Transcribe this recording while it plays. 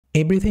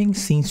Everything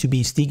seems to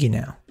be sticky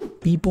now.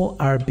 People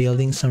are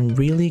building some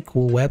really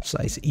cool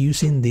websites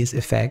using this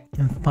effect,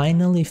 and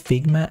finally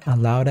Figma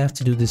allowed us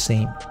to do the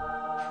same.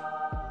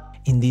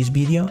 In this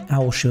video, I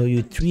will show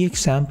you 3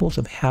 examples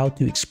of how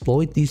to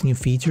exploit this new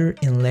feature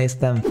in less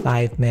than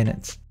 5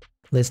 minutes.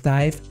 Let's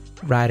dive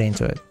right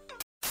into it.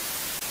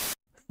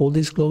 Full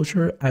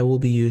disclosure, I will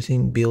be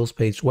using Bill's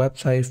Page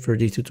website for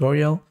this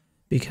tutorial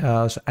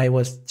because I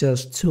was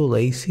just too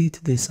lazy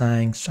to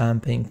design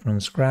something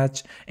from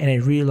scratch and I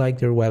really like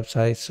their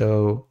website,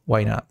 so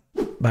why not?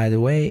 By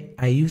the way,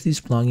 I use this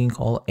plugin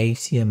called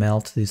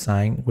HTML to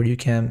design where you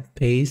can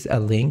paste a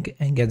link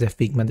and get the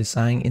Figma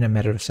design in a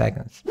matter of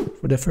seconds.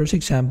 For the first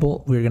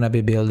example, we're going to be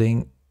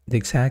building the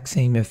exact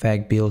same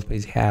effect Bill's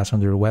Page has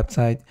on their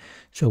website.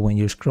 So when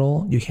you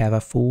scroll, you have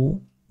a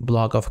full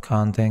block of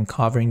content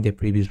covering the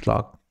previous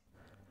block.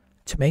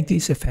 To make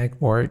this effect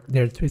work,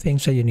 there are 3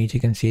 things that you need to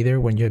consider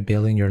when you're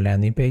building your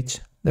landing page.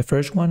 The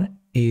first one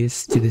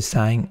is to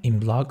design in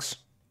blocks.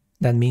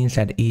 That means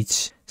that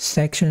each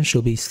section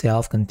should be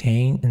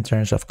self-contained in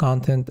terms of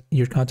content.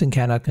 Your content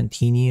cannot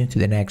continue to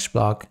the next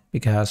block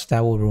because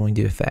that will ruin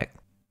the effect.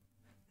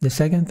 The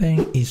second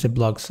thing is the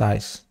block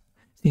size.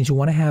 Since you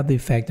want to have the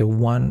effect that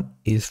one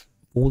is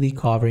fully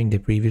covering the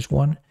previous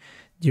one,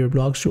 your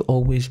block should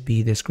always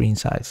be the screen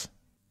size.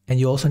 And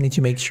you also need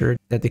to make sure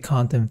that the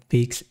content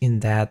fits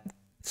in that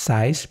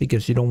size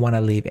because you don't want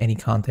to leave any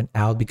content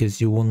out because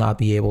you will not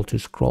be able to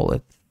scroll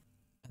it.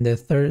 And the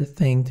third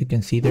thing to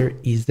consider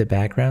is the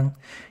background.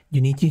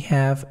 You need to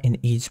have in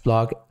each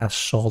block a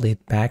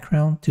solid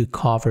background to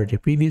cover the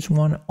previous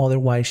one,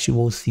 otherwise you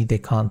will see the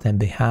content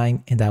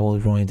behind and that will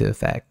ruin the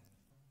effect.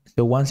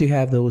 So once you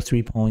have those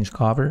 3 points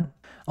covered,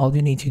 all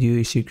you need to do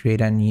is to create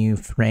a new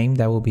frame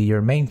that will be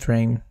your main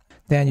frame.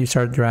 Then you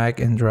start drag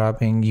and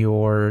dropping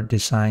your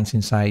designs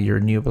inside your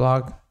new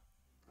block.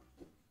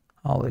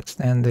 I'll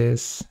extend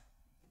this.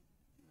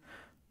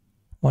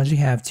 Once you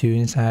have 2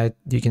 inside,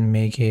 you can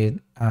make it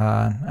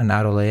an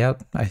auto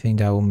layout. I think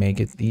that will make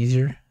it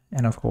easier.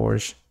 And of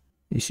course,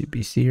 it should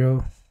be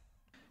 0.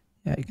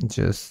 Yeah, you can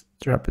just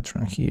drop it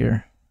from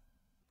here.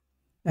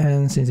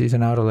 And since it's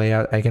an auto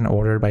layout, I can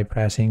order by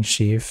pressing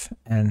Shift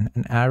and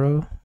an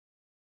arrow.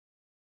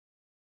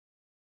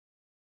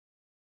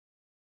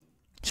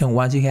 So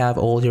once you have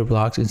all your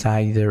blocks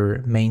inside their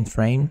main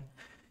frame,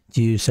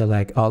 you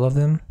select all of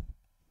them.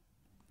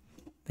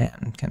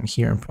 Then come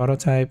here in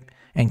prototype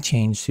and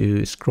change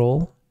to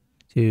scroll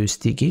to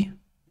sticky.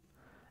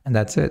 And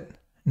that's it.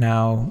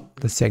 Now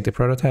let's check the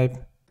prototype.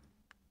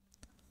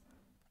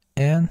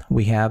 And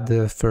we have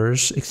the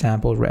first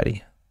example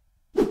ready.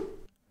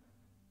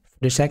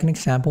 For the second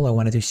example, I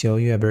wanted to show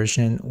you a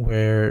version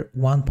where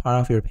one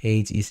part of your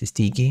page is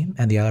sticky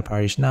and the other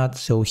part is not.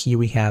 So here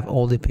we have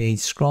all the page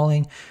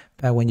scrolling,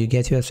 but when you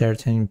get to a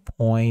certain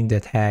point, the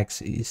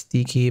text is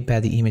sticky,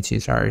 but the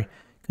images are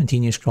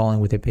continue scrolling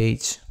with the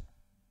page.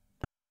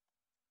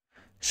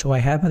 So I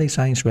have my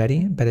designs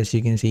ready, but as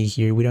you can see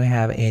here, we don't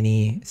have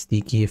any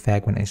sticky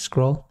effect when I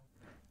scroll.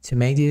 To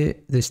make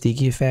the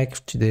sticky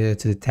effect to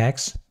the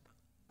text,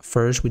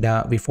 first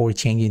before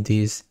changing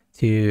this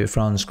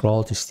from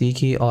scroll to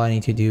sticky, all I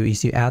need to do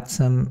is to add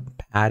some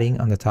padding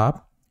on the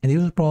top. And it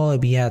will probably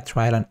be a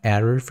trial and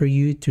error for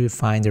you to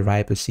find the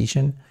right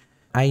position.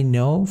 I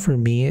know for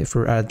me,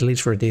 at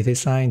least for this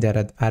design, that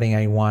the padding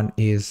I want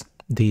is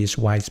this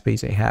white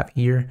space I have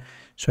here.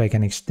 So I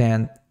can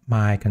extend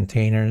my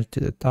container to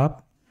the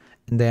top.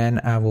 And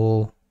then I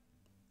will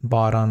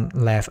bottom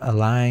left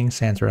align,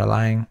 center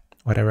align,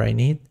 whatever I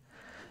need.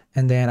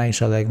 And then I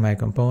select my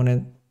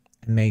component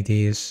and make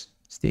this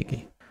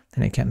sticky.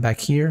 Then I come back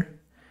here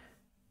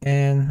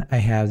and I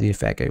have the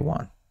effect I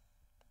want.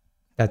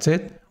 That's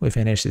it. We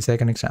finished the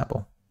second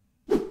example.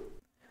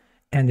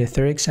 And the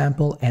third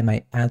example, and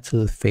my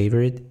absolute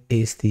favorite,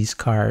 is this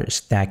card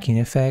stacking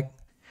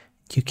effect.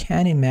 You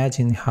can't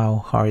imagine how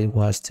hard it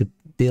was to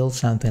build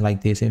something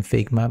like this in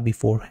Figma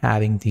before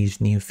having this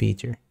new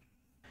feature.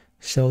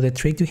 So the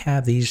trick to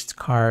have this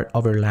card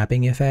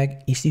overlapping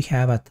effect is to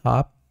have a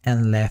top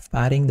and left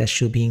padding that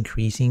should be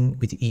increasing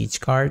with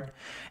each card.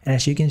 And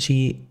as you can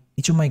see,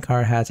 each of my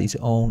card has its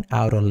own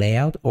auto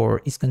layout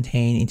or is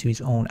contained into its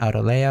own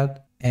auto layout.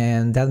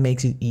 And that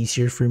makes it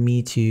easier for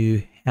me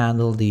to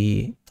handle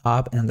the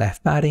top and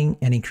left padding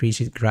and increase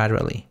it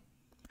gradually.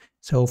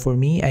 So for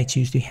me, I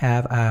choose to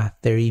have a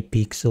 30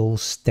 pixel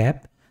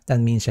step. That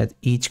means that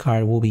each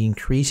card will be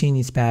increasing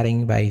its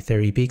padding by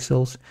 30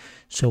 pixels.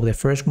 So the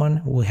first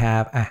one will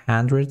have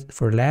 100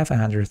 for left,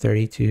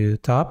 130 to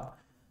top,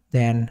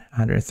 then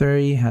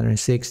 130,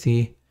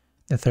 160.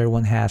 The third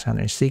one has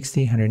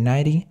 160,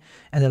 190,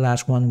 and the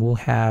last one will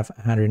have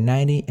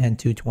 190 and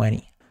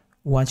 220.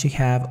 Once you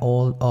have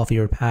all of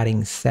your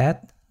padding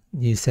set,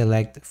 you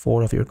select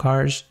 4 of your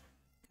cards,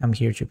 come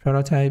here to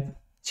prototype,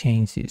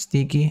 change to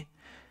sticky,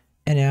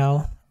 and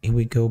now if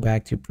we go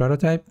back to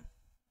prototype,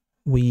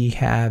 we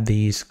have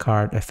this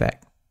card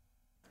effect.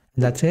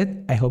 And that's it.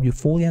 I hope you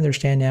fully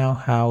understand now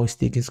how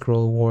sticky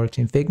scroll works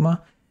in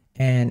Figma.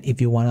 And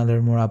if you want to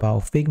learn more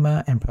about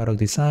Figma and product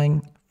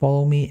design,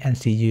 follow me and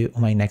see you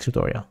on my next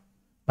tutorial.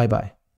 Bye bye.